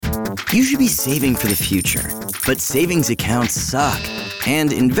You should be saving for the future, but savings accounts suck,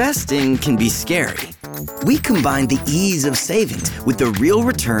 and investing can be scary. We combine the ease of savings with the real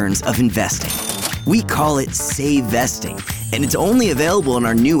returns of investing. We call it SaveVesting, and it's only available in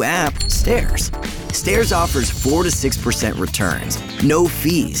our new app, Stairs. Stairs offers 4 to 6% returns, no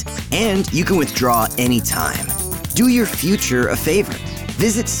fees, and you can withdraw anytime. Do your future a favor.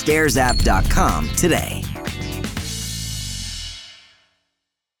 Visit StairsApp.com today.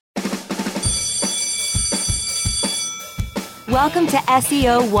 Welcome to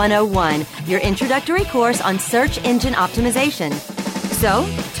SEO 101, your introductory course on search engine optimization. So,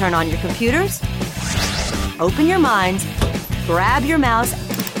 turn on your computers, open your minds, grab your mouse,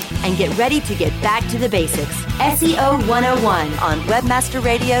 and get ready to get back to the basics. SEO 101 on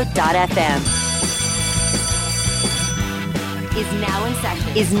webmasterradio.fm.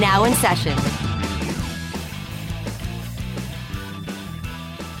 Is now in session.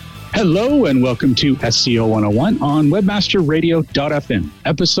 Hello and welcome to SEO 101 on webmasterradio.fm,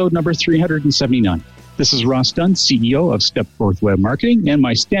 episode number 379. This is Ross Dunn, CEO of Stepforth Web Marketing, and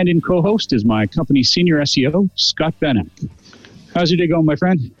my stand-in co-host is my company's senior SEO, Scott Van Eck. How's your day going, my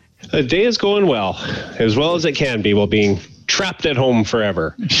friend? The day is going well as it can be while being trapped at home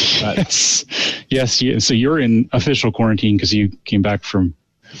forever. Yes. So you're in official quarantine because you came back from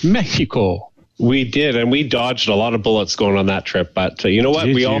Mexico. We did, and we dodged a lot of bullets going on that trip. But you know what?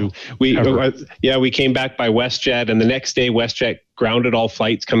 We came back by WestJet, and the next day WestJet grounded all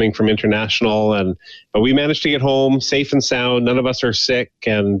flights coming from international. But we managed to get home safe and sound. None of us are sick,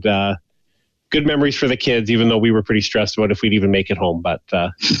 and good memories for the kids, even though we were pretty stressed about if we'd even make it home. But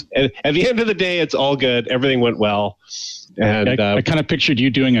at the end of the day, it's all good. Everything went well. And I kind of pictured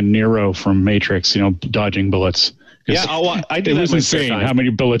you doing a Nero from Matrix, dodging bullets. Yeah, I did. It was insane how many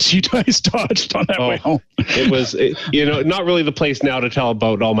bullets you guys dodged on that way home. It was, not really the place now to tell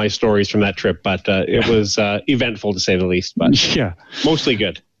about all my stories from that trip, but it was eventful to say the least. But yeah, mostly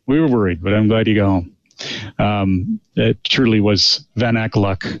good. We were worried, but I'm glad you got home. It truly was Van Eck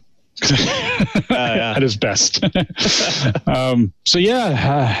luck. At his best.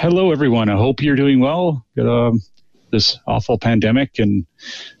 Hello everyone. I hope you're doing well. This awful pandemic and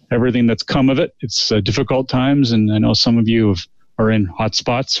everything that's come of it. It's difficult times, and I know some of you are in hot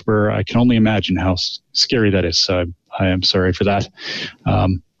spots where I can only imagine how scary that is. So I am sorry for that.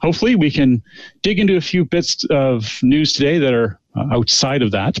 Hopefully we can dig into a few bits of news today that are outside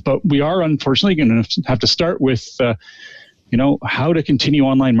of that, but we are unfortunately going to have to start with how to continue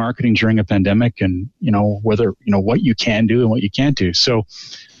online marketing during a pandemic, and whether what you can do and what you can't do. So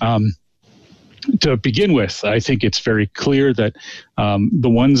to begin with, I think it's very clear that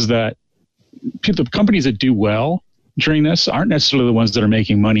the companies that do well during this aren't necessarily the ones that are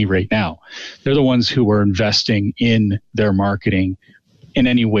making money right now. They're the ones who are investing in their marketing in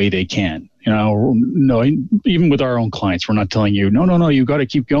any way they can. No, even with our own clients, we're not telling you, no, you got to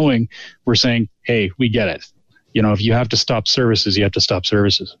keep going. We're saying, hey, we get it. If you have to stop services, you have to stop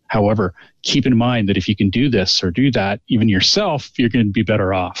services. However, keep in mind that if you can do this or do that, even yourself, you're going to be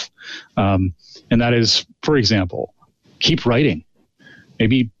better off. And that is, for example, keep writing.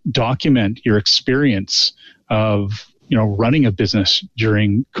 Maybe document your experience of, running a business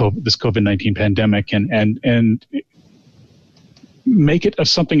during this COVID-19 pandemic and make it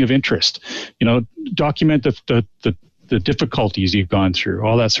something of interest. Document the difficulties you've gone through,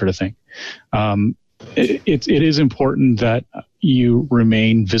 all that sort of thing. It is important that you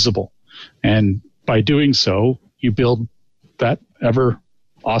remain visible, and by doing so, you build that ever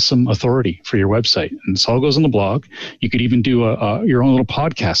awesome authority for your website. And this all goes on the blog. You could even do your own little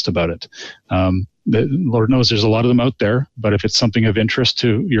podcast about it. Lord knows there's a lot of them out there, but if it's something of interest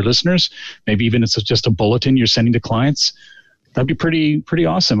to your listeners, maybe even it's just a bulletin you're sending to clients, that'd be pretty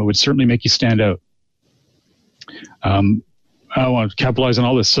awesome. It would certainly make you stand out. I want to capitalize on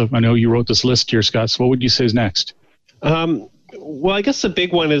all this. So I know you wrote this list here, Scott. So what would you say is next? Well, I guess the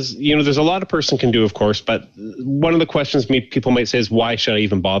big one is, there's a lot a person can do, of course, but one of the questions people might say is, why should I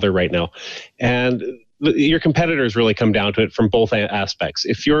even bother right now? And your competitors really come down to it from both aspects.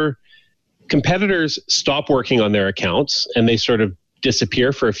 If your competitors stop working on their accounts and they sort of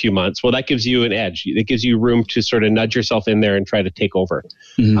disappear for a few months, well, that gives you an edge. It gives you room to sort of nudge yourself in there and try to take over.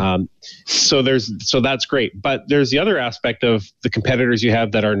 Mm-hmm. So that's great. But there's the other aspect of the competitors you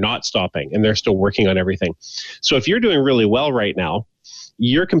have that are not stopping and they're still working on everything. So if you're doing really well right now,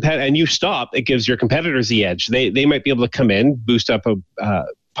 and you stop, it gives your competitors the edge. They might be able to come in, boost up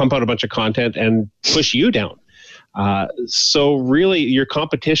pump out a bunch of content and push you down. So really your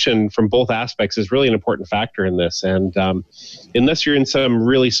competition from both aspects is really an important factor in this. And unless you're in some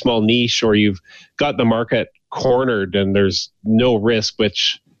really small niche or you've got the market cornered and there's no risk,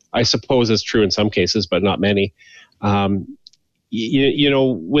 which I suppose is true in some cases, but not many. You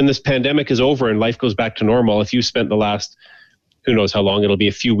know, when this pandemic is over and life goes back to normal, if you spent the last, who knows how long, it'll be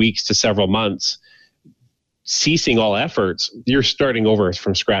a few weeks to several months, ceasing all efforts, you're starting over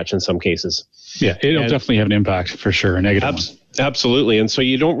from scratch in some cases. Yeah, it'll definitely have an impact for sure, a negative one. Absolutely. And so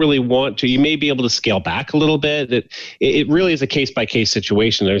you don't really want to, you may be able to scale back a little bit. It really is a case-by-case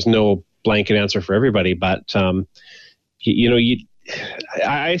situation. There's no blanket answer for everybody, but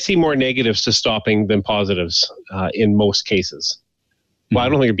I see more negatives to stopping than positives in most cases. Well, I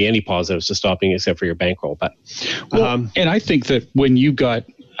don't think there'd be any positives to stopping except for your bankroll. But and I think that when you got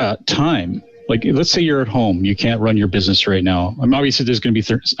time, like let's say you're at home, you can't run your business right now. Obviously, there's going to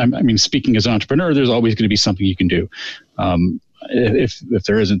be. Speaking as an entrepreneur, there's always going to be something you can do. If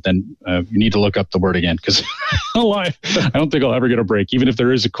there isn't, then you need to look up the word again, because I don't think I'll ever get a break, even if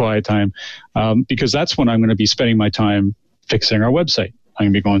there is a quiet time, because that's when I'm going to be spending my time fixing our website. I'm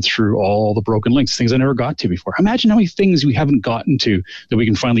going to be going through all the broken links, things I never got to before. Imagine how many things we haven't gotten to that we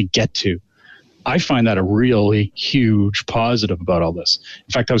can finally get to. I find that a really huge positive about all this.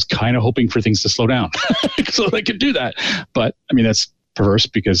 In fact, I was kind of hoping for things to slow down so I could do that. But I mean, that's perverse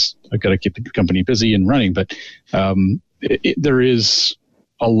because I've got to keep the company busy and running. But there is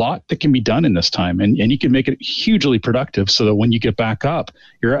a lot that can be done in this time, and you can make it hugely productive so that when you get back up,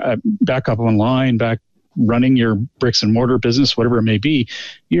 you're back up online, back running your bricks and mortar business, whatever it may be,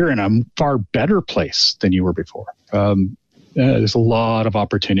 you're in a far better place than you were before. There's a lot of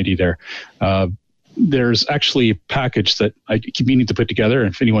opportunity there. There's actually a package that I keep meaning to put together,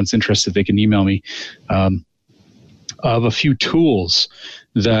 and if anyone's interested, they can email me, of a few tools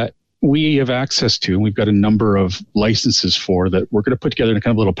that we have access to, and we've got a number of licenses for, that we're going to put together in a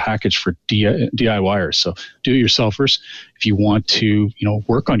kind of little package for DIYers. So do-it-yourselfers. If you want to,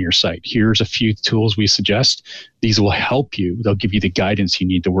 work on your site, here's a few tools we suggest. These will help you. They'll give you the guidance you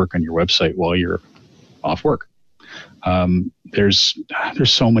need to work on your website while you're off work. There's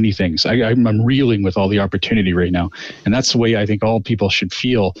so many things. I'm reeling with all the opportunity right now, and that's the way I think all people should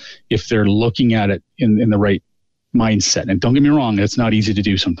feel if they're looking at it in the right mindset. And don't get me wrong, it's not easy to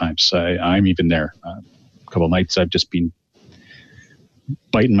do sometimes. I'm even there. A couple of nights I've just been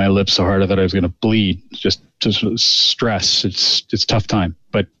biting my lips so hard I thought I was going to bleed. Just stress. It's a tough time,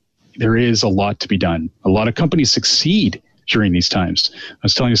 but there is a lot to be done. A lot of companies succeed during these times. I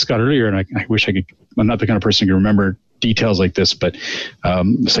was telling Scott earlier, and I wish I could, I'm not the kind of person who can remember details like this, but so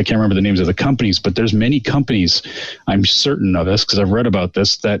I can't remember the names of the companies, but there's many companies, I'm certain of this because I've read about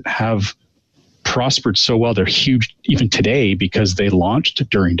this, that have prospered so well. They're huge even today because they launched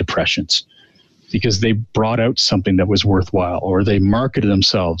during depressions, because they brought out something that was worthwhile, or they marketed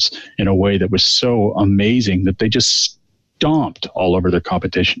themselves in a way that was so amazing that they just stomped all over their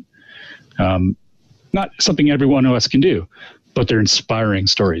competition. Not something everyone else can do, but they're inspiring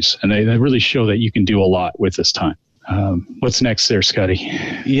stories, and they really show that you can do a lot with this time. What's next there, Scotty?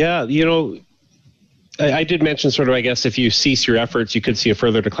 Yeah, I did mention sort of, I guess, if you cease your efforts, you could see a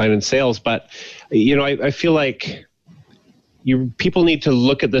further decline in sales. But, I feel like people need to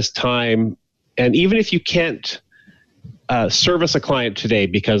look at this time, and even if you can't service a client today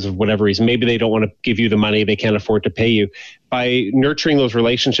because of whatever reason, maybe they don't want to give you the money, they can't afford to pay you, by nurturing those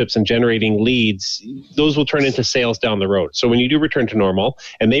relationships and generating leads, those will turn into sales down the road. So when you do return to normal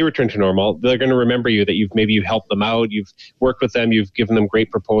and they return to normal, they're going to remember you, that you've helped them out, you've worked with them, you've given them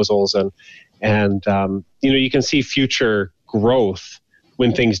great proposals, and you can see future growth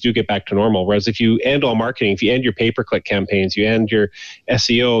when things do get back to normal. Whereas if you end all marketing, if you end your pay-per-click campaigns, you end your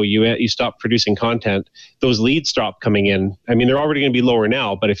SEO, you stop producing content, those leads stop coming in. I mean, they're already going to be lower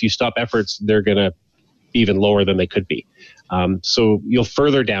now, but if you stop efforts, they're going to be even lower than they could be. So you'll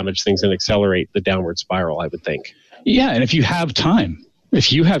further damage things and accelerate the downward spiral, I would think. Yeah, and if you have time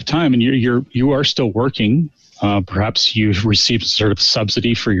and you are still working, perhaps you've received sort of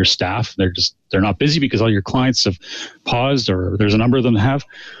subsidy for your staff. They're not busy because all your clients have paused, or there's a number of them that have.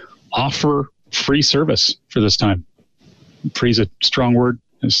 Offer free service for this time. Free is a strong word.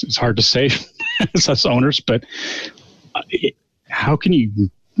 It's hard to say as us owners, but how can you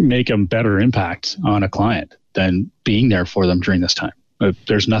make a better impact on a client than being there for them during this time?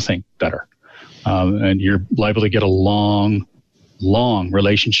 There's nothing better. And you're liable to get a long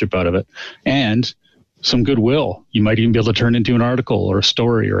relationship out of it, and some goodwill. You might even be able to turn into an article or a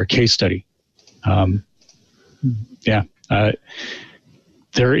story or a case study.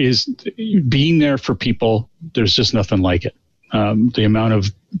 There is being there for people. There's just nothing like it. The amount of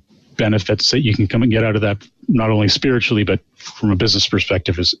benefits that you can come and get out of that, not only spiritually, but from a business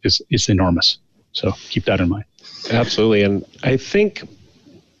perspective, is enormous. So keep that in mind. Absolutely. And I think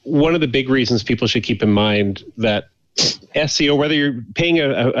one of the big reasons people should keep in mind that SEO, whether you're paying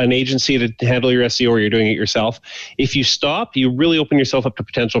an agency to handle your SEO or you're doing it yourself, if you stop, you really open yourself up to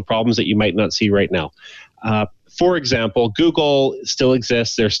potential problems that you might not see right now. For example, Google still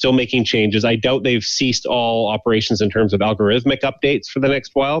exists. They're still making changes. I doubt they've ceased all operations in terms of algorithmic updates for the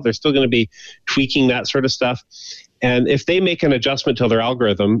next while. They're still going to be tweaking that sort of stuff. And if they make an adjustment to their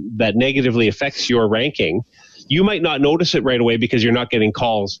algorithm that negatively affects your ranking, you might not notice it right away because you're not getting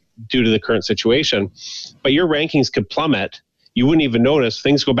calls due to the current situation, but your rankings could plummet. You wouldn't even notice.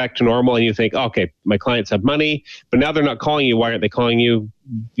 Things go back to normal and you think, okay, my clients have money, but now they're not calling you. Why aren't they calling you?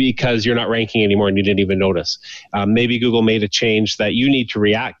 Because you're not ranking anymore and you didn't even notice. Maybe Google made a change that you need to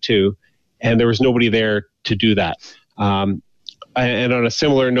react to, and there was nobody there to do that. And on a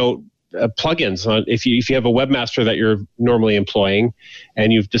similar note, plugins. If you have a webmaster that you're normally employing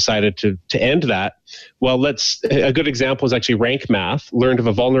and you've decided to end that, well, a good example is actually Rank Math learned of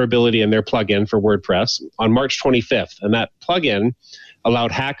a vulnerability in their plugin for WordPress on March 25th. And that plugin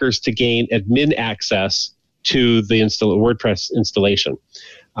allowed hackers to gain admin access to the WordPress installation.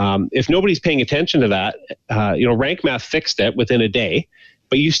 If nobody's paying attention to that, Rank Math fixed it within a day,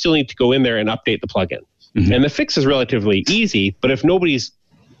 but you still need to go in there and update the plugin. Mm-hmm. And the fix is relatively easy, but if nobody's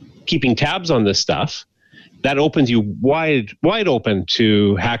keeping tabs on this stuff, that opens you wide open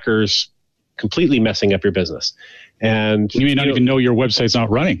to hackers completely messing up your business. And you may not even know your website's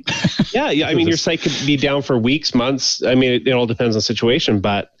not running. Yeah. I mean, your site could be down for weeks, months. I mean, it all depends on the situation,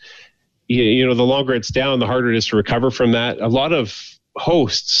 but the longer it's down, the harder it is to recover from that. A lot of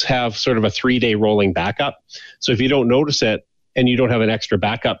hosts have sort of a 3-day rolling backup. So if you don't notice it and you don't have an extra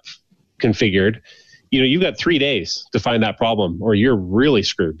backup configured, you've got 3 days to find that problem, or you're really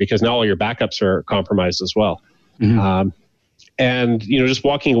screwed because now all your backups are compromised as well. Mm-hmm. And just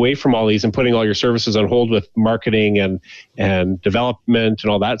walking away from all these and putting all your services on hold with marketing and development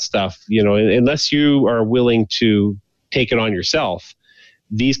and all that stuff, unless you are willing to take it on yourself,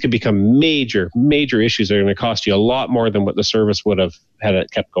 these could become major, major issues that are going to cost you a lot more than what the service would have had it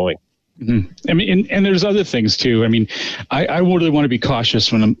kept going. Mm-hmm. I mean, and there's other things too. I mean, I really want to be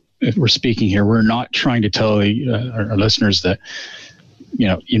cautious if we're speaking here. We're not trying to tell our listeners that,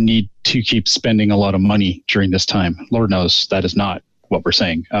 you need to keep spending a lot of money during this time. Lord knows that is not what we're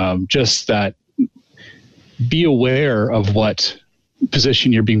saying. Just that be aware of what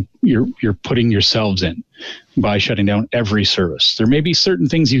position you're putting yourselves in by shutting down every service. There may be certain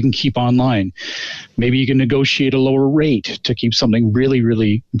things you can keep online. Maybe you can negotiate a lower rate to keep something really,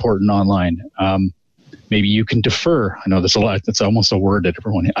 really important online. Maybe you can defer. I know there's a lot. That's almost a word that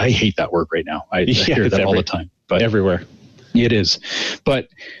everyone. I hate that word right now. I hear that all the time. But everywhere, it is. But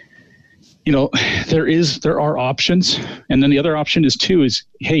there are options, and then the other option is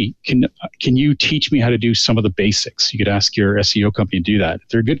hey, can you teach me how to do some of the basics? You could ask your SEO company to do that. If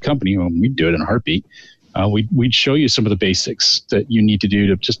they're a good company, we'd do it in a heartbeat. We'd show you some of the basics that you need to do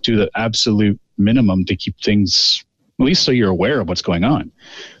to just do the absolute minimum to keep things, at least so you're aware of what's going on.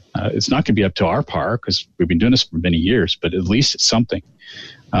 It's not going to be up to our par because we've been doing this for many years, but at least it's something.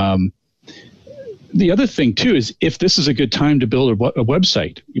 The other thing too is if this is a good time to build a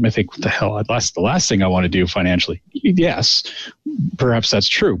website, you may think, what the hell, that's the last thing I want to do financially. Yes, perhaps that's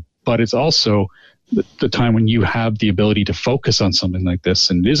true, but it's also the time when you have the ability to focus on something like this,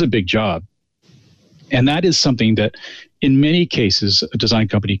 and it is a big job. And that is something that in many cases, a design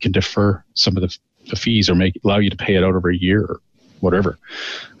company can defer some of the fees or allow you to pay it out over a year or whatever.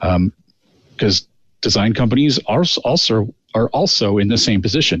 Because design companies are also in the same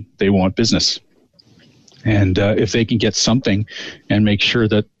position. They want business. And if they can get something and make sure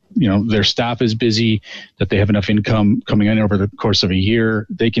that their staff is busy, that they have enough income coming in over the course of a year,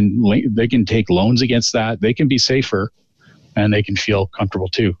 they can take loans against that. They can be safer, and they can feel comfortable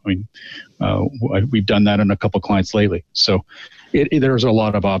too. I mean, we've done that on a couple of clients lately. So there's a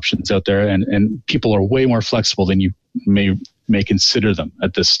lot of options out there, and people are way more flexible than you may consider them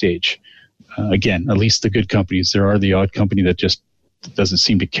at this stage. Again, at least the good companies. There are the odd company that just doesn't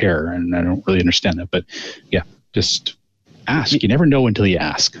seem to care, and I don't really understand that. But yeah, just ask. You never know until you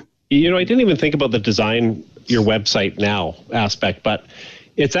ask. I didn't even think about the design your website now aspect, but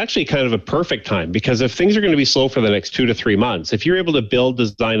it's actually kind of a perfect time, because if things are going to be slow for the next 2 to 3 months, if you're able to build,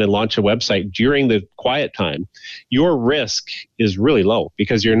 design, and launch a website during the quiet time, your risk is really low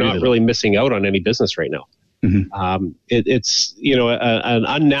because you're not really missing out on any business right now. Mm-hmm. It's an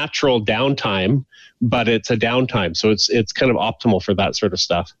unnatural downtime, but it's a downtime, so it's kind of optimal for that sort of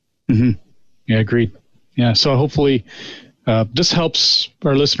stuff. Mm-hmm. Yeah, agreed. Yeah, so hopefully this helps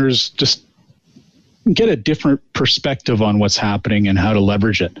our listeners just get a different perspective on what's happening and how to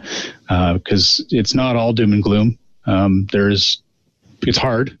leverage it, because it's not all doom and gloom. It's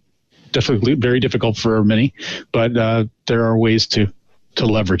hard, definitely very difficult for many, but there are ways to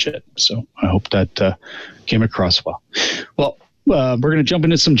leverage it. So I hope that came across well. Well, we're going to jump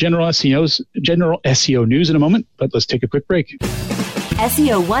into some general SEO news in a moment, but let's take a quick break.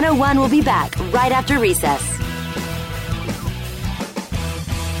 SEO 101 will be back right after recess.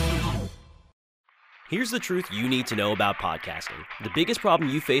 Here's the truth you need to know about podcasting. The biggest problem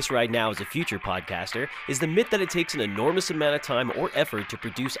you face right now as a future podcaster is the myth that it takes an enormous amount of time or effort to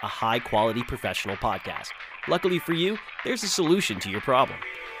produce a high-quality professional podcast. Luckily for you, there's a solution to your problem.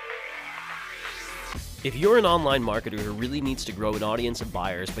 If you're an online marketer who really needs to grow an audience of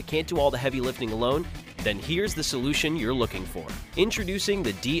buyers but can't do all the heavy lifting alone, then here's the solution you're looking for. Introducing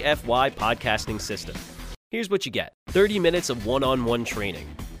the DFY Podcasting System. Here's what you get. 30 minutes of one-on-one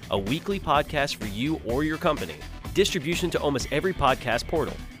training. A weekly podcast for you or your company, distribution to almost every podcast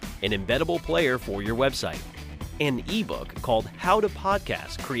portal, an embeddable player for your website, an ebook called How to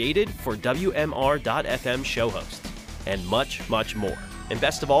Podcast, created for WMR.FM show hosts, and much, much more. And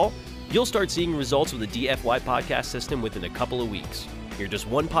best of all, you'll start seeing results with the DFY podcast system within a couple of weeks. You're just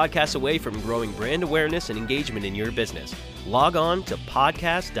one podcast away from growing brand awareness and engagement in your business. Log on to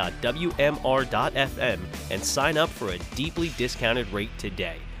podcast.wmr.fm and sign up for a deeply discounted rate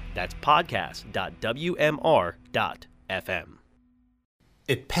today. That's podcast.wmr.fm.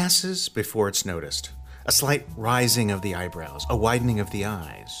 It passes before it's noticed. A slight rising of the eyebrows, a widening of the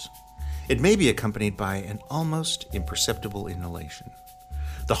eyes. It may be accompanied by an almost imperceptible inhalation.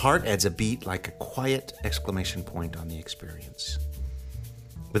 The heart adds a beat like a quiet exclamation point on the experience.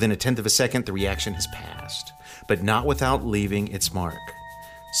 Within a tenth of a second, the reaction has passed, but not without leaving its mark.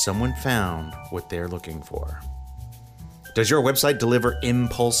 Someone found what they're looking for. Does your website deliver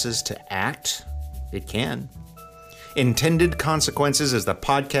impulses to act? It can. Intended Consequences is the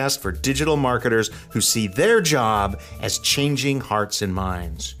podcast for digital marketers who see their job as changing hearts and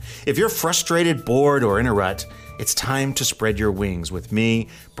minds. If you're frustrated, bored, or in a rut, it's time to spread your wings with me,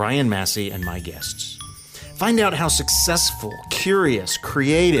 Brian Massey, and my guests. Find out how successful, curious,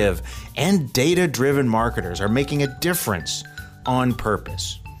 creative, and data-driven marketers are making a difference on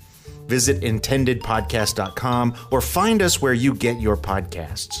purpose. Visit intendedpodcast.com or find us where you get your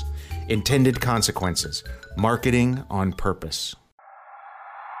podcasts. Intended Consequences. Marketing on purpose.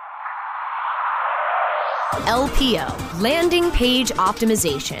 LPO, Landing Page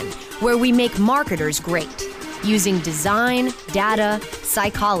Optimization, where we make marketers great, using design, data,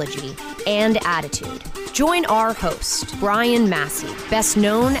 psychology, and attitude. Join our host, Brian Massey, best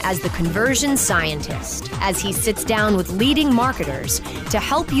known as the Conversion Scientist, as he sits down with leading marketers to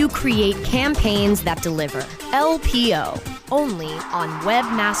help you create campaigns that deliver. LPO, only on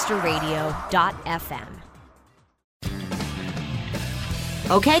webmasterradio.fm.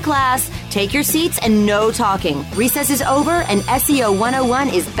 Okay, class, take your seats and no talking. Recess is over and SEO 101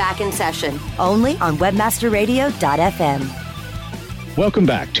 is back in session, only on webmasterradio.fm. Welcome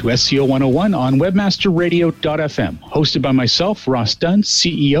back to SEO 101 on webmasterradio.fm, hosted by myself, Ross Dunn,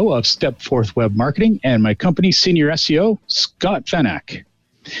 CEO of Stepforth Web Marketing, and my company's senior SEO, Scott Vanak.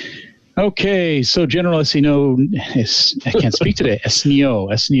 Okay, so general SEO is, I can't speak today,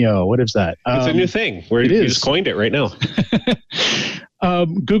 SEO, what is that? It's a new thing. You just coined it right now.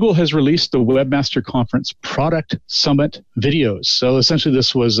 Google has released the Webmaster Conference Product Summit videos. So essentially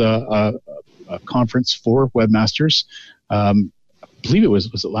this was a conference for webmasters. I believe it was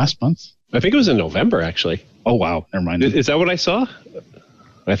it last month? I think it was in November, actually. Oh, wow. Never mind. Is that what I saw?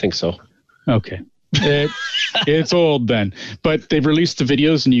 I think so. Okay. It's old then. But they've released the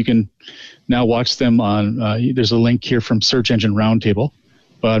videos and you can now watch them on, there's a link here from Search Engine Roundtable.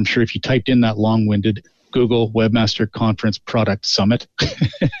 But I'm sure if you typed in that long-winded Google Webmaster Conference Product Summit,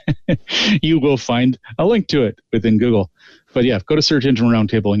 you will find a link to it within Google. But yeah, go to Search Engine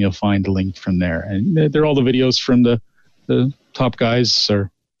Roundtable and you'll find a link from there. And they're all the videos from the top guys or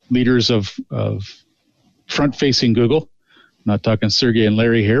leaders of front-facing Google. I'm not talking Sergey and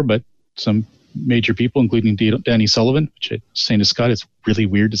Larry here, but some major people, including Danny Sullivan, which I was saying to Scott, it's really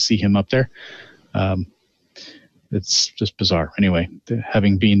weird to see him up there. It's just bizarre. Anyway,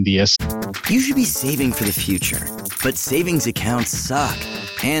 having been the You should be saving for the future, but savings accounts suck,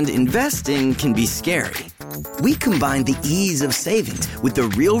 and investing can be scary. We combine the ease of savings with the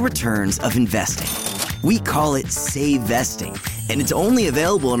real returns of investing. We call it SaveVesting, and it's only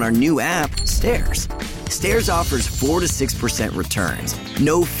available in our new app, Stairs. Stairs offers 4 to 6% returns,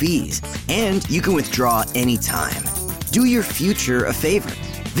 no fees, and you can withdraw anytime. Do your future a favor.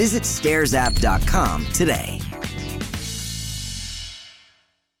 Visit stairsapp.com today.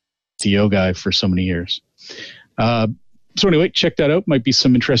 SEO guy for so many years. So anyway, check that out. Might be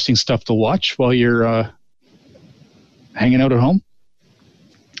some interesting stuff to watch while you're hanging out at home.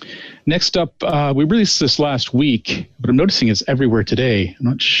 Next up, we released this last week, but I'm noticing it's everywhere today. I'm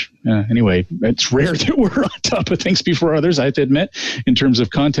not anyway, it's rare that we're on top of things before others, I have to admit, in terms of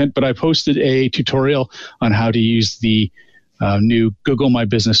content. But I posted a tutorial on how to use the new Google My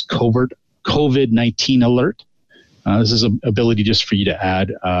Business COVID-19 alert. This is an ability just for you to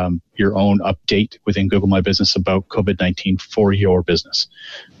add your own update within Google My Business about COVID-19 for your business.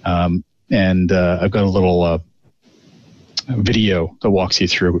 And I've got a little video that walks you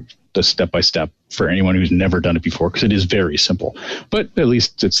through the step-by-step for anyone who's never done it before, because it is very simple. But at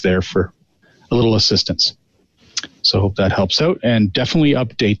least it's there for a little assistance. So I hope that helps out. And definitely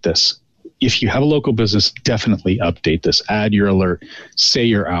update this. If you have a local business, definitely update this. Add your alert. Say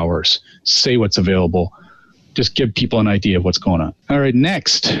your hours. Say what's available. Just give people an idea of what's going on. All right,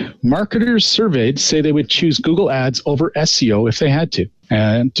 next. Marketers surveyed say they would choose Google Ads over SEO if they had to.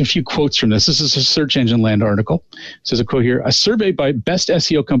 And a few quotes from this. This is a Search Engine Land article. It says a quote here: a survey by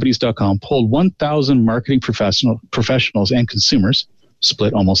bestseocompanies.com polled 1,000 marketing professionals and consumers,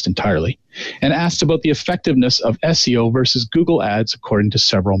 split almost entirely, and asked about the effectiveness of SEO versus Google Ads according to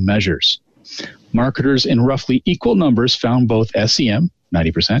several measures. Marketers in roughly equal numbers found both SEM,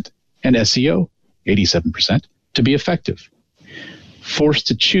 90%, and SEO, 87%, to be effective. Forced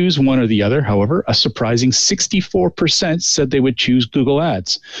to choose one or the other, however, a surprising 64% said they would choose Google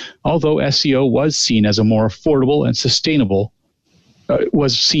Ads, although SEO was seen as more affordable and sustainable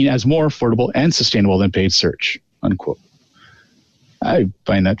than paid search, unquote. I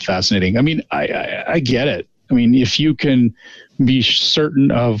find that fascinating. I mean, I get it. I mean, if you can be certain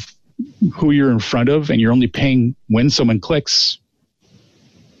of who you're in front of and you're only paying when someone clicks,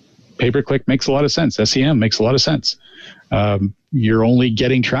 pay-per-click makes a lot of sense. SEM makes a lot of sense. You're only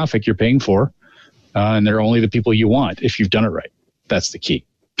getting traffic you're paying for, and they're only the people you want if you've done it right. That's the key.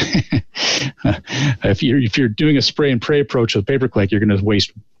 If you're doing a spray and pray approach with pay-per-click, you're going to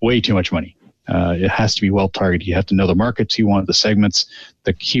waste way too much money. It has to be well targeted. You have to know the markets you want, the segments,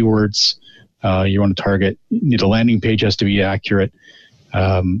 the keywords you want to target. The landing page has to be accurate.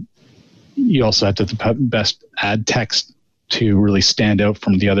 You also have to have the best ad text to really stand out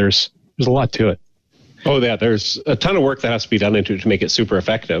from the others. There's a lot to it. Oh, yeah. There's a ton of work that has to be done into it to make it super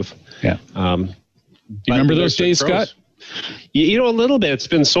effective. Yeah. You remember those days, Scott? A little bit. It's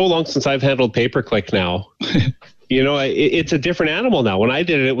been so long since I've handled pay-per-click now. It's a different animal now. When I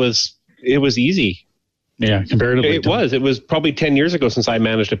did it, it was easy. Yeah, comparatively. It was probably 10 years ago since I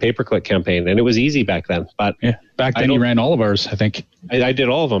managed a pay-per-click campaign, and it was easy back then. But yeah, back then you ran all of ours, I think. I did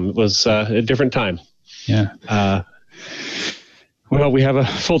all of them. It was a different time. Yeah. Well, we have a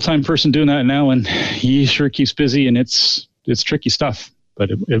full-time person doing that now, and he sure keeps busy, and it's tricky stuff, but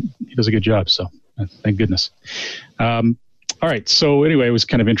he does a good job, so thank goodness. All right, so anyway, it was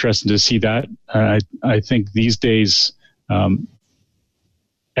kind of interesting to see that. I think these days SEM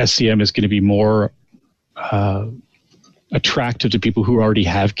is going to be more attractive to people who already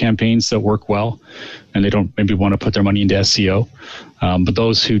have campaigns that work well, and they don't maybe want to put their money into SEO. But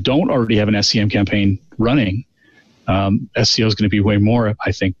those who don't already have an SEM campaign running, SEO is going to be way more,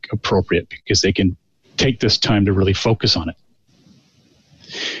 I think, appropriate because they can take this time to really focus on it.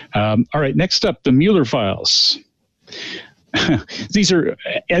 All right, next up, the Mueller files. These are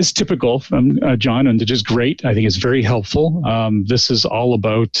as typical from John, and they're just great. I think it's very helpful. This is all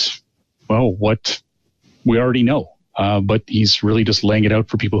about, what we already know. But he's really just laying it out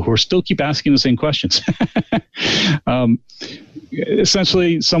for people who are still keep asking the same questions.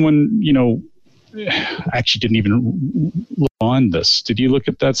 Essentially, someone, actually didn't even look on this. Did you look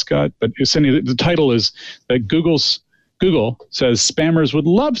at that, Scott? But essentially, the title is that Google says spammers would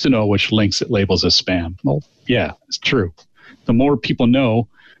love to know which links it labels as spam. Well, yeah, it's true. The more people know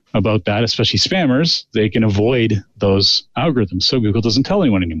about that, especially spammers, they can avoid those algorithms. So Google doesn't tell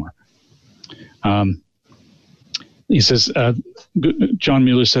anyone anymore. He says, John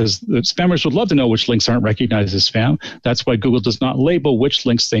Mueller says that spammers would love to know which links aren't recognized as spam. That's why Google does not label which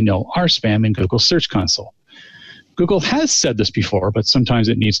links they know are spam in Google Search Console. Google has said this before, but sometimes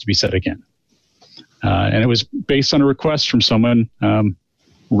it needs to be said again. And it was based on a request from someone,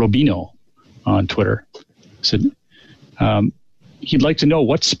 Robino, on Twitter. Said he'd like to know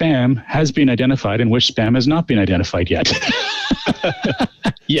what spam has been identified and which spam has not been identified yet.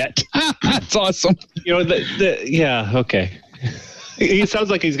 That's awesome. Yeah, okay. He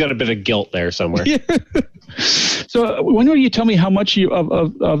sounds like he's got a bit of guilt there somewhere. Yeah. So when will you tell me how much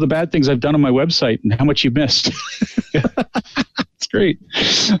of the bad things I've done on my website and how much you've missed? It's great.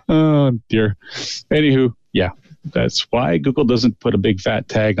 Oh, dear. Anywho, yeah. That's why Google doesn't put a big fat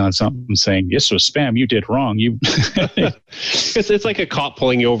tag on something saying, this was spam, you did wrong. It's like a cop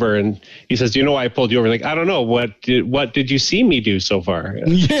pulling you over and he says, do you know why I pulled you over? Like, I don't know. What did you see me do so far?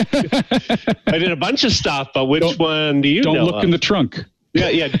 Yeah. I did a bunch of stuff, but which one do you know? Don't look in the trunk.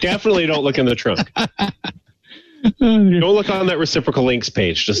 Yeah, definitely don't look in the trunk. Don't look on that reciprocal links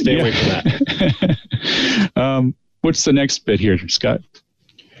page. Just stay away from that. What's the next bit here, Scott?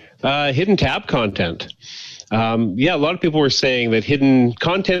 Hidden tab content. A lot of people were saying that hidden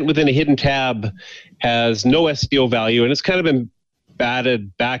content within a hidden tab has no SEO value, and it's kind of been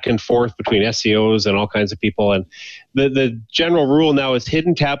batted back and forth between SEOs and all kinds of people. And the general rule now is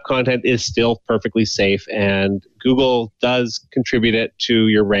hidden tab content is still perfectly safe, and Google does contribute it to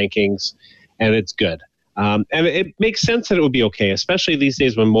your rankings, and it's good. And it makes sense that it would be okay, especially these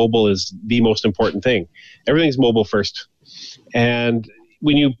days when mobile is the most important thing. Everything's mobile first. And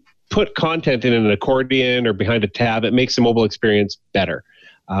when you put content in an accordion or behind a tab, it makes the mobile experience better.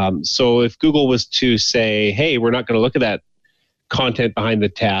 So if Google was to say, hey, we're not going to look at that content behind the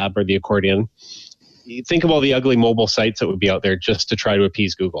tab or the accordion, you think of all the ugly mobile sites that would be out there just to try to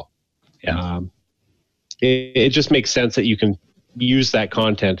appease Google. Yeah. It just makes sense that you can use that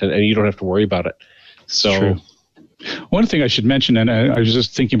content and you don't have to worry about it. So, true. One thing I should mention, and I was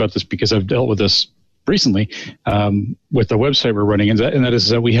just thinking about this because I've dealt with this recently with the website we're running, and that is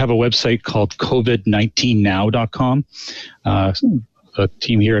that we have a website called COVID19now.com. The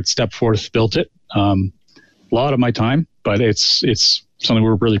team here at Stepforth built it. A lot of my time, but it's something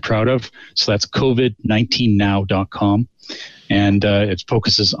we're really proud of. So that's COVID19now.com, and it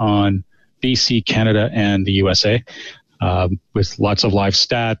focuses on BC, Canada, and the USA. With lots of live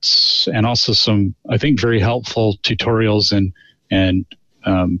stats and also some, I think, very helpful tutorials and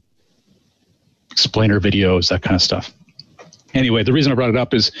explainer videos, that kind of stuff. Anyway, the reason I brought it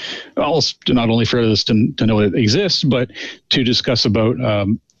up is also not only for us to know it exists, but to discuss about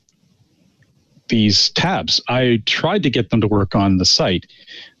these tabs. I tried to get them to work on the site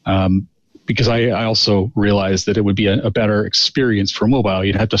because I also realized that it would be a better experience for mobile.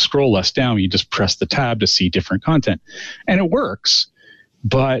 You'd have to scroll less down. You just press the tab to see different content. And it works,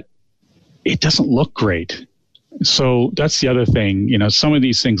 but it doesn't look great. So that's the other thing. You know, some of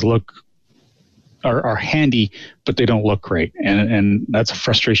these things are handy, but they don't look great. And that's a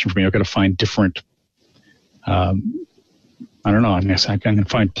frustration for me. I've got to find different, I don't know, I guess I can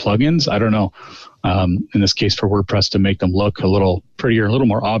find plugins. I don't know, in this case for WordPress, to make them look a little prettier, a little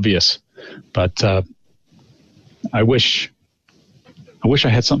more obvious. But I wish I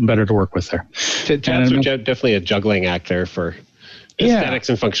had something better to work with there. Tabs are definitely a juggling act there for aesthetics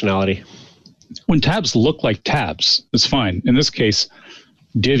and functionality. When tabs look like tabs, it's fine. In this case,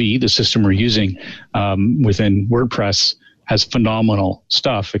 Divi, the system we're using within WordPress, has phenomenal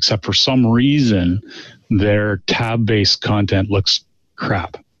stuff, except for some reason their tab-based content looks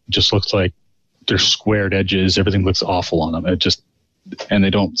crap. It just looks like there's squared edges. Everything looks awful on them. And they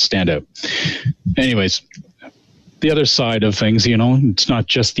don't stand out. Anyways, the other side of things, it's not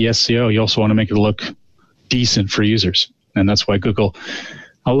just the SEO. You also want to make it look decent for users. And that's why Google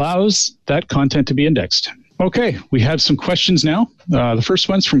allows that content to be indexed. Okay, we have some questions now. The first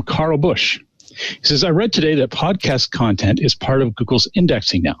one's from Carl Bush. He says, I read today that podcast content is part of Google's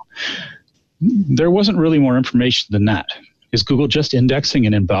indexing now. There wasn't really more information than that. Is Google just indexing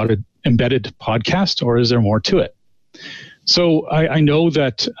an embedded podcast, or is there more to it? So I know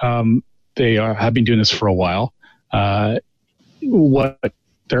that they have been doing this for a while. What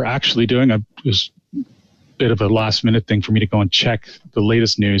they're actually doing was a bit of a last minute thing for me to go and check the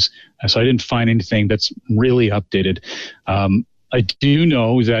latest news. So I didn't find anything that's really updated. I do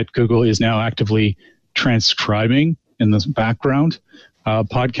know that Google is now actively transcribing in the background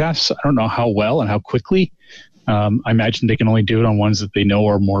podcasts. I don't know how well and how quickly. I imagine they can only do it on ones that they know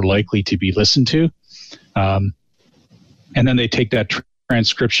are more likely to be listened to. And then they take that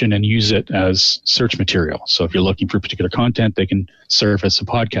transcription and use it as search material. So if you're looking for particular content, they can serve as a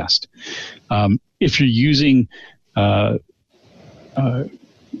podcast. If you're using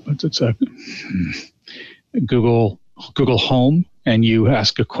Google Home and you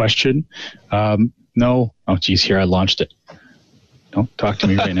ask a question, no. Oh, geez, here I launched it. Don't talk to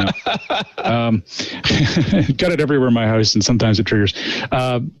me right now. Got it everywhere in my house, and sometimes it triggers.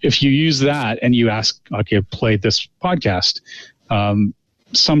 If you use that and you ask, okay, play this podcast,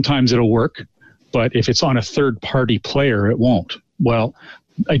 sometimes it'll work, but if it's on a third-party player, it won't. Well,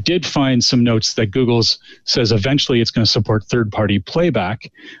 I did find some notes that Google says eventually it's going to support third-party playback.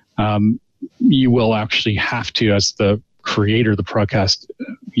 You will actually have to, as the creator of the podcast,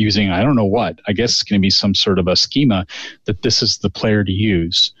 using, I don't know what, I guess it's going to be some sort of a schema that this is the player to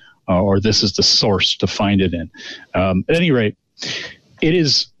use. or this is the source to find it in. At any rate, it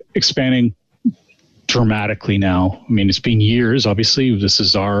is expanding dramatically now. I mean, it's been years, obviously. This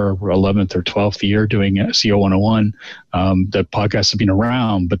is our 11th or 12th year doing SEO 101. The podcasts have been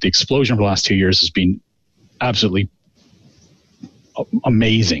around, but the explosion over the last 2 years has been absolutely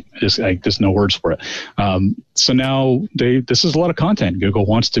amazing. There's no words for it. So now this is a lot of content. Google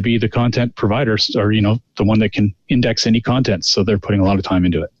wants to be the content provider, or the one that can index any content. So they're putting a lot of time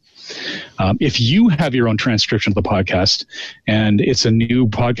into it. If you have your own transcription of the podcast and it's a new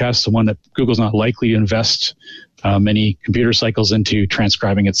podcast, the one that Google's not likely to invest many computer cycles into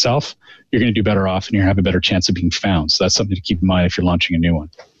transcribing itself, you're going to do better off and you have a better chance of being found. So that's something to keep in mind if you're launching a new one.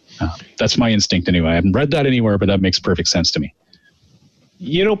 That's my instinct anyway. I haven't read that anywhere, but that makes perfect sense to me.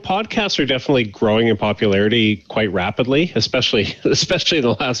 Podcasts are definitely growing in popularity quite rapidly, especially in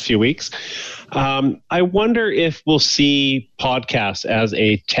the last few weeks. I wonder if we'll see podcasts as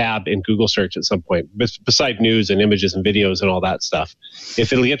a tab in Google search at some point, beside news and images and videos and all that stuff.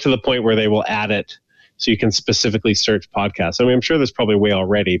 If it'll get to the point where they will add it so you can specifically search podcasts. I mean, I'm sure there's probably a way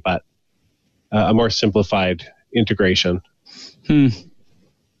already, but a more simplified integration.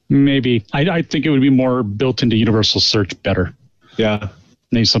 Maybe. I think it would be more built into universal search better. Yeah.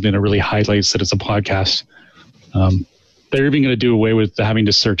 Maybe something that really highlights that it's a podcast. They're even going to do away with having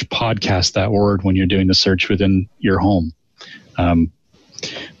to search podcast, that word, when you're doing the search within your home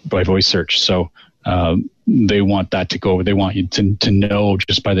by voice search. So they want that to go. They want you to know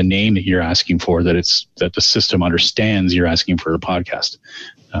just by the name that you're asking for that the system understands you're asking for a podcast.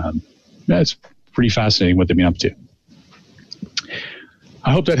 That's pretty fascinating what they've been up to.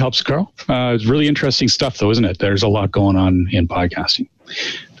 I hope that helps, Carl. It's really interesting stuff, though, isn't it? There's a lot going on in podcasting.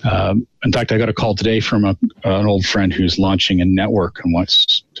 In fact, I got a call today from an old friend who's launching a network and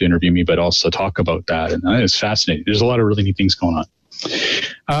wants to interview me, but also talk about that. And it's fascinating. There's a lot of really neat things going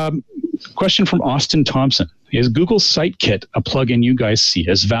on. Question from Austin Thompson. Is Google Sitekit a plugin you guys see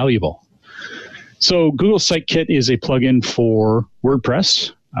as valuable? So Google Sitekit is a plugin for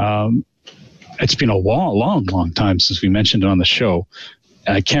WordPress. It's been a long time since we mentioned it on the show.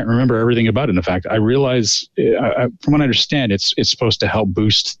 I can't remember everything about it. In fact, I realize, from what I understand, it's supposed to help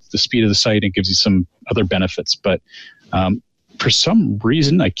boost the speed of the site and gives you some other benefits. But for some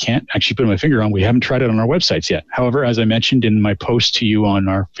reason, I can't actually put my finger on. We haven't tried it on our websites yet. However, as I mentioned in my post to you on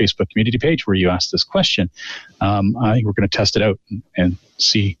our Facebook community page where you asked this question, I think we're going to test it out and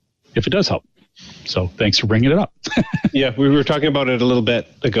see if it does help. So thanks for bringing it up. Yeah, we were talking about it a little bit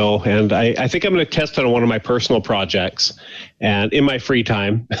ago, and I think I'm going to test it on one of my personal projects and in my free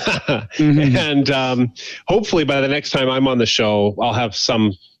time. And hopefully by the next time I'm on the show, I'll have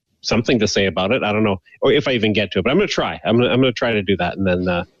something to say about it. I don't know, or if I even get to it, but I'm going to try. I'm going to try to do that, and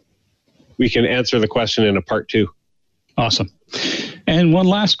then we can answer the question in a part 2. Awesome. And one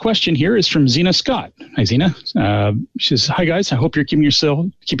last question here is from Zena Scott. Hi, Zena. She says, hi, guys. I hope you're keeping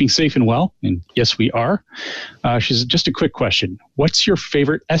safe and well. And yes, we are. She says, just a quick question. What's your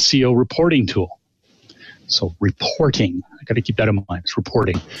favorite SEO reporting tool? So reporting. I got to keep that in mind. It's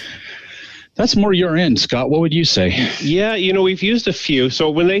reporting. That's more your end, Scott. What would you say? Yeah, we've used a few. So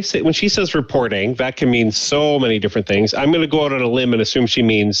when she says reporting, that can mean so many different things. I'm going to go out on a limb and assume she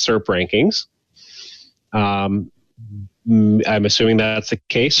means SERP rankings. I'm assuming that's the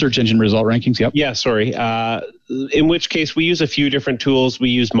case. Search engine result rankings, yep. Yeah, sorry. In which case, we use a few different tools. We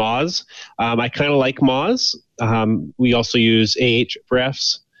use Moz. I kind of like Moz. We also use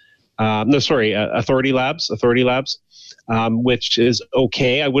Ahrefs. Authority Labs, which is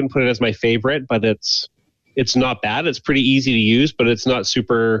okay. I wouldn't put it as my favorite, but it's not bad. It's pretty easy to use, but it's not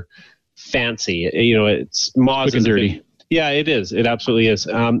super fancy. It's Moz. Quick and dirty. Yeah, it is. It absolutely is.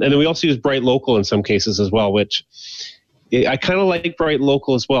 And then we also use Bright Local in some cases as well, which I kind of like Bright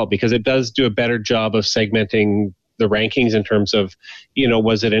Local as well because it does do a better job of segmenting the rankings in terms of,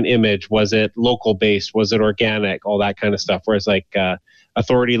 was it an image? Was it local based? Was it organic? All that kind of stuff. Whereas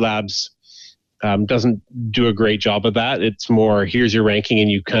Authority Labs doesn't do a great job of that. It's more, here's your ranking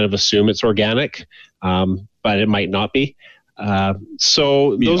and you kind of assume it's organic, but it might not be.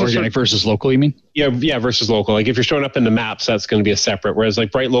 So those organic versus local, you mean? Yeah, versus local. Like if you're showing up in the maps, that's going to be a separate. Whereas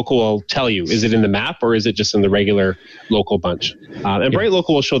Bright Local will tell you, is it in the map or is it just in the regular local bunch? And Bright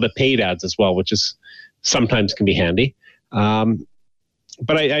Local will show the paid ads as well, which is sometimes can be handy.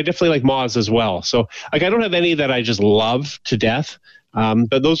 But I definitely like Moz as well. So I don't have any that I just love to death.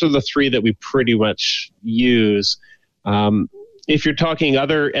 But those are the 3 that we pretty much use. If you're talking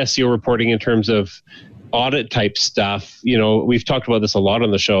other SEO reporting in terms of audit type stuff, we've talked about this a lot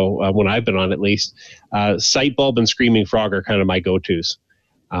on the show when I've been on, at least. Sitebulb and Screaming Frog are kind of my go-tos.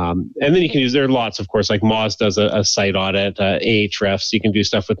 And then you can use, there are lots, of course, like Moz does a site audit, Ahrefs. You can do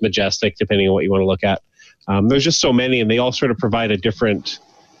stuff with Majestic, depending on what you want to look at. There's just so many, and they all sort of provide a different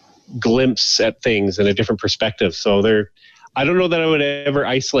glimpse at things and a different perspective. So I don't know that I would ever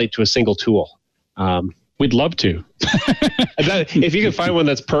isolate to a single tool. We'd love to. If you can find one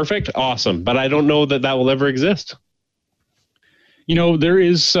that's perfect, awesome. But I don't know that will ever exist. There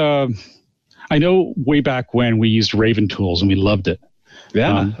is, I know way back when we used Raven tools and we loved it.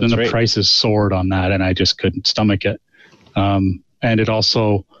 Yeah. Then the prices soared on that and I just couldn't stomach it. And it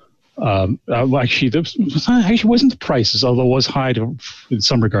also, actually wasn't the prices, although it was high in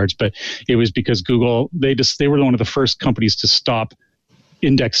some regards, but it was because Google, they were one of the first companies to stop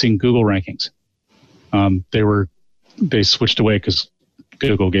indexing Google rankings. They switched away because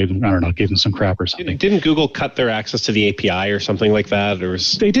Google gave them some crap or something. Didn't Google cut their access to the API or something like that? Or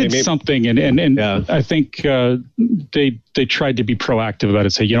they did something, and yeah. I think they tried to be proactive about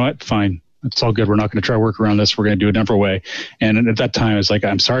it. Say, you know what, fine, it's all good. We're not going to try to work around this. We're going to do it a different way. And at that time, it's like,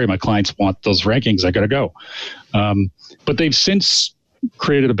 I'm sorry, my clients want those rankings. I got to go. But they've since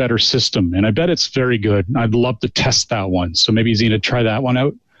created a better system, and I bet it's very good. I'd love to test that one. So maybe Zena, try that one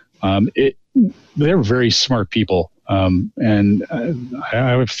out. They're very smart people. And I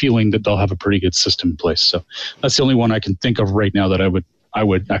have a feeling that they'll have a pretty good system in place. So that's the only one I can think of right now that I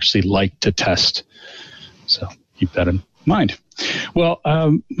would actually like to test. So keep that in mind. Well,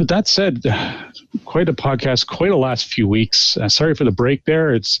 with that said, quite a podcast, quite a last few weeks. Sorry for the break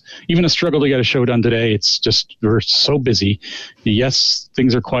there. It's even a struggle to get a show done today. It's just, we're so busy. Yes,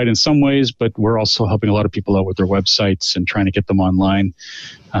 things are quiet in some ways, but we're also helping a lot of people out with their websites and trying to get them online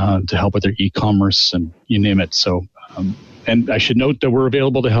to help with their e-commerce and you name it. So, and I should note that we're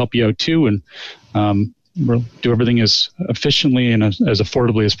available to help you out too. And we'll do everything as efficiently and as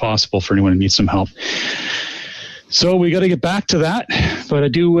affordably as possible for anyone who needs some help. So we got to get back to that, but I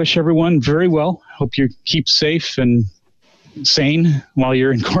do wish everyone very well. Hope you keep safe and sane while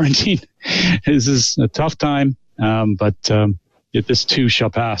you're in quarantine. This is a tough time, but this too shall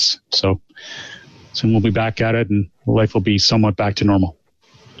pass. So soon we'll be back at it and life will be somewhat back to normal.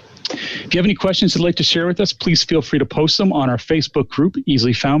 If you have any questions you'd like to share with us, please feel free to post them on our Facebook group,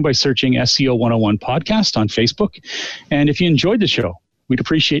 easily found by searching SEO 101 Podcast on Facebook. And if you enjoyed the show, we'd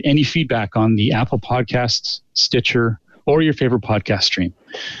appreciate any feedback on the Apple Podcasts, Stitcher, or your favorite podcast stream.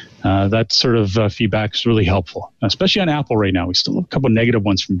 That sort of feedback is really helpful, especially on Apple right now. We still have a couple of negative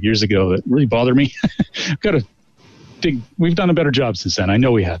ones from years ago that really bother me. We've done a better job since then. I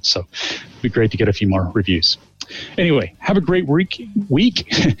know we have, so it'd be great to get a few more reviews. Anyway, have a great week,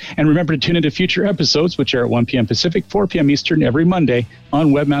 and remember to tune into future episodes, which are at 1 p.m. Pacific, 4 p.m. Eastern every Monday on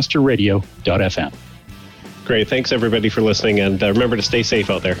webmasterradio.fm. Great. Thanks, everybody, for listening, and remember to stay safe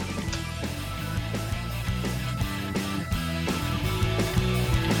out there.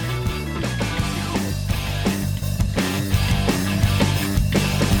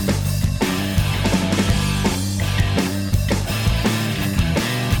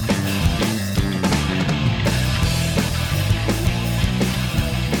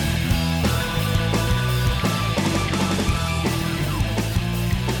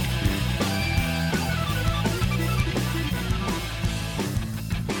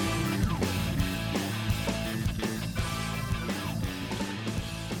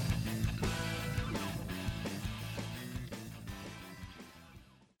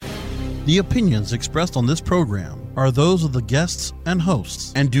 The opinions expressed on this program are those of the guests and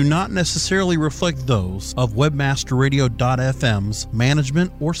hosts and do not necessarily reflect those of webmasterradio.fm's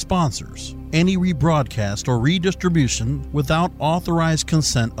management or sponsors. Any rebroadcast or redistribution without authorized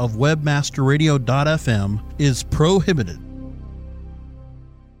consent of webmasterradio.fm is prohibited.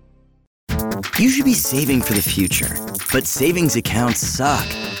 You should be saving for the future, but savings accounts suck,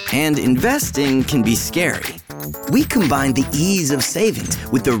 and investing can be scary. We combine the ease of savings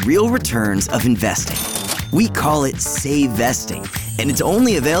with the real returns of investing. We call it SaveVesting, and it's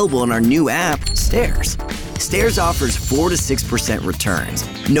only available in our new app, Stairs. Stairs offers 4 to 6%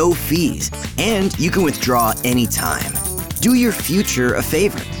 returns, no fees, and you can withdraw anytime. Do your future a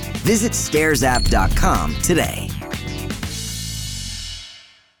favor. Visit StairsApp.com today.